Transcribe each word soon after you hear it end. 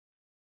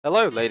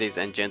Hello ladies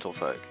and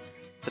gentlefolk.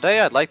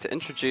 Today I'd like to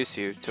introduce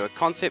you to a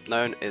concept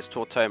known as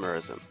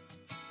tautomerism.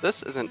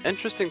 This is an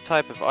interesting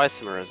type of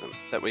isomerism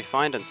that we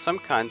find in some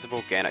kinds of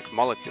organic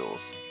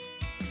molecules.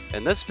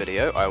 In this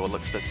video I will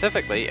look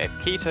specifically at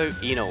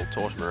Keto-Enol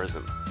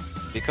Tautomerism,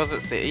 because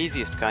it's the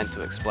easiest kind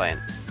to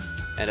explain,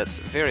 and it's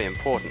very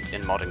important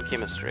in modern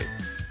chemistry.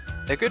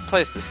 A good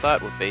place to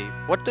start would be,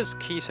 what does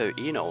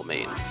keto-enol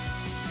mean?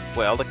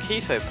 Well, the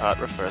keto part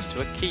refers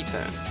to a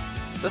ketone.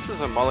 This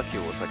is a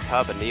molecule with a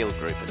carbonyl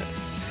group in it,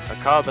 a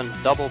carbon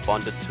double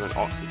bonded to an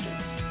oxygen.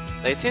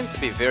 They tend to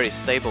be very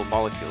stable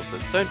molecules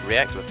that don't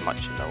react with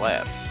much in the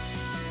lab.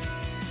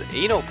 The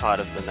enol part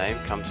of the name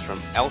comes from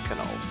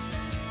alkanol.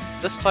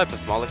 This type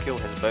of molecule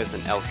has both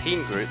an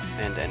alkene group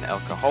and an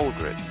alcohol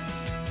group.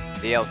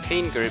 The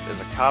alkene group is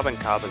a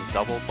carbon-carbon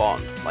double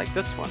bond, like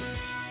this one.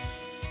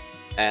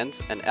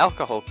 And an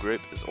alcohol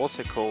group is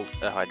also called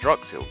a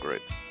hydroxyl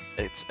group.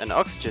 It's an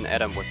oxygen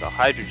atom with a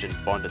hydrogen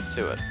bonded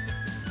to it.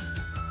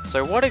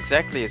 So what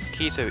exactly is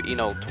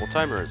keto-enol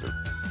tautomerism?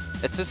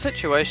 It's a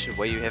situation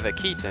where you have a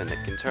ketone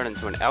that can turn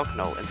into an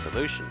alkanol in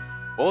solution,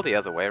 or the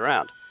other way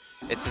around.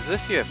 It's as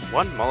if you have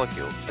one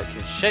molecule that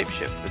can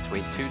shapeshift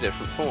between two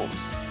different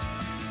forms.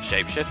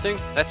 Shapeshifting?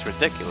 That's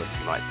ridiculous,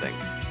 you might think.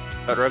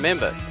 But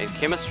remember, in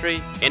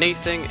chemistry,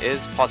 anything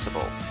is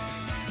possible.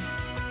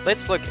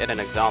 Let's look at an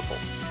example.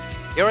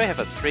 Here I have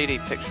a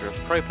 3D picture of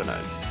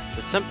propanone,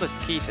 the simplest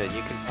ketone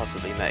you can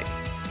possibly make.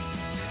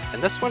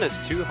 And this one is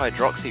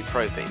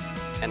 2-hydroxypropene,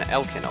 an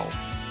alkanol.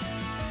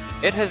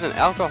 It has an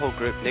alcohol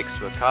group next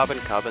to a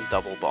carbon-carbon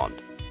double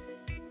bond.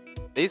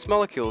 These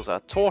molecules are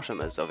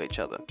tautomers of each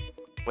other,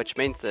 which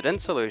means that in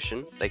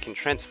solution they can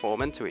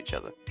transform into each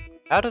other.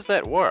 How does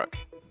that work?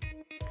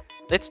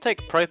 Let's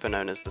take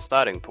propanone as the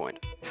starting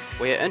point.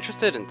 We are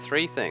interested in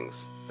three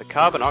things: the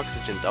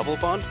carbon-oxygen double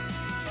bond,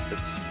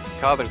 its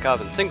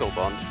carbon-carbon single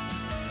bond,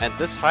 and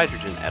this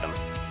hydrogen atom,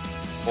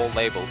 all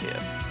labeled here.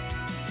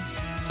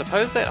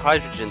 Suppose that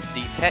hydrogen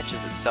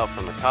detaches itself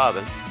from the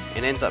carbon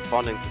and ends up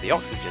bonding to the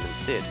oxygen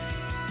instead.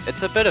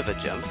 It's a bit of a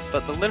gym,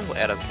 but the little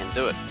atom can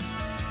do it.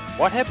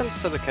 What happens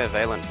to the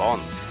covalent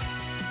bonds?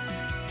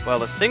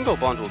 Well, a single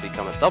bond will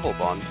become a double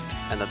bond,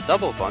 and the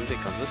double bond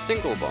becomes a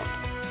single bond.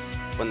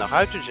 When the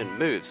hydrogen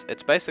moves,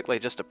 it's basically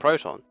just a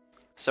proton,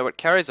 so it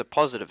carries a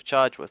positive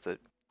charge with it.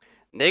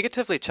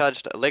 Negatively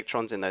charged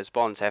electrons in those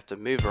bonds have to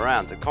move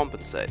around to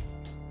compensate.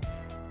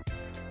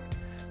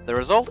 The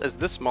result is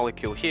this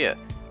molecule here,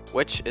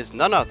 which is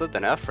none other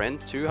than our friend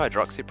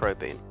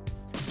 2-hydroxypropene.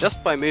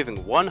 Just by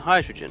moving one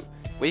hydrogen,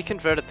 we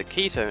converted the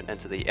ketone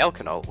into the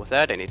alkanol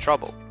without any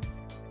trouble.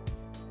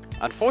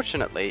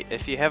 Unfortunately,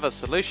 if you have a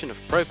solution of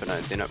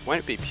propanone, then it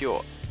won't be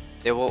pure.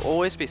 There will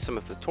always be some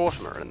of the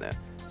tautomer in there,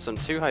 some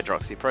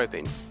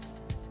 2-hydroxypropene.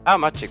 How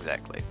much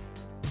exactly?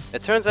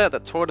 It turns out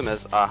that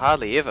tautomers are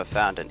hardly ever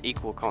found in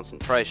equal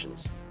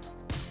concentrations.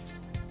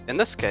 In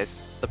this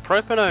case, the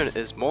propanone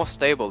is more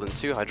stable than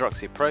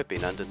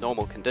 2-hydroxypropene under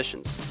normal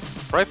conditions.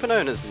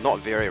 Propanone is not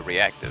very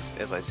reactive,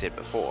 as I said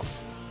before.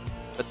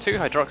 But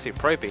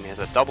 2-hydroxypropene has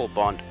a double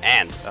bond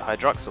and a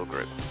hydroxyl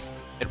group.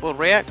 It will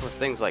react with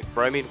things like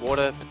bromine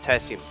water,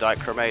 potassium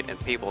dichromate, and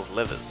people's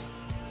livers.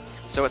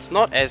 So it's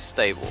not as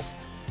stable.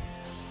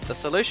 The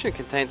solution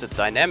contains a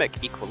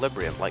dynamic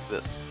equilibrium like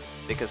this,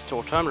 because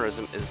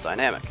tautomerism is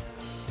dynamic.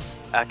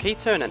 Our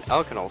ketone and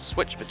alkanol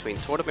switch between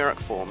tautomeric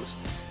forms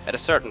at a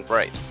certain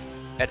rate.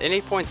 At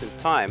any point in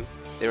time,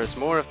 there is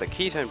more of the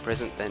ketone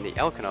present than the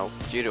alkanol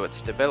due to its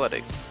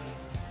stability.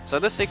 So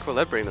this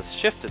equilibrium is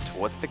shifted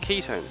towards the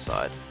ketone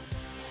side.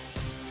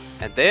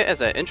 And there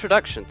is our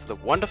introduction to the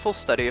wonderful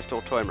study of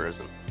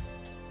tautomerism.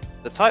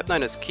 The type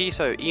known as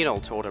keto-enol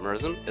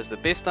tautomerism is the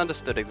best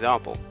understood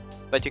example,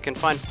 but you can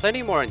find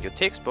plenty more in your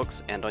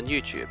textbooks and on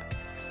YouTube.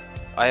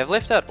 I have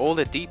left out all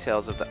the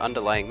details of the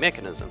underlying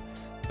mechanism,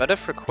 but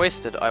if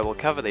requested I will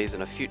cover these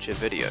in a future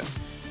video.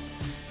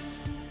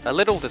 A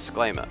little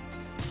disclaimer: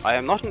 I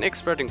am not an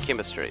expert in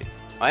chemistry.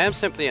 I am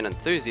simply an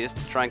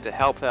enthusiast trying to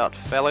help out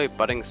fellow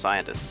budding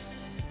scientists.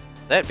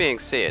 That being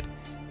said,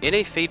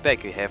 any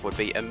feedback you have would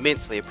be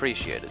immensely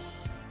appreciated.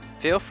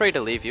 Feel free to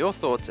leave your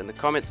thoughts in the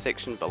comments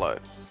section below.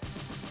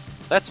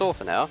 That's all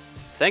for now.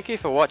 Thank you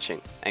for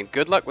watching, and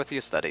good luck with your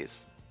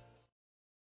studies.